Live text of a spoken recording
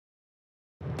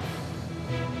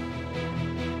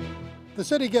The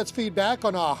city gets feedback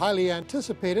on a highly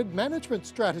anticipated management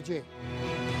strategy.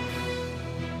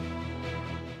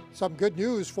 Some good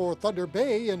news for Thunder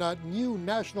Bay in a new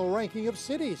national ranking of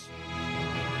cities.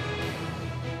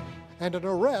 And an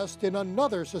arrest in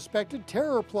another suspected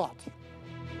terror plot.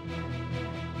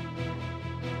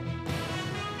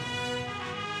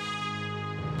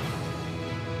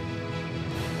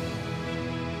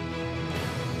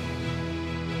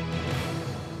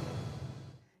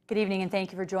 Good evening and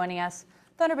thank you for joining us.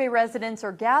 Thunder Bay residents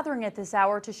are gathering at this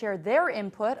hour to share their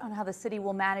input on how the city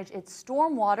will manage its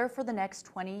stormwater for the next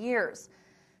 20 years.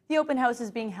 The open house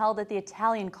is being held at the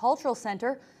Italian Cultural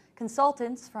Center.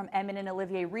 Consultants from Eminent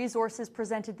Olivier Resources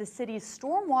presented the city's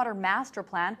stormwater master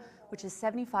plan, which is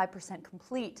 75%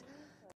 complete.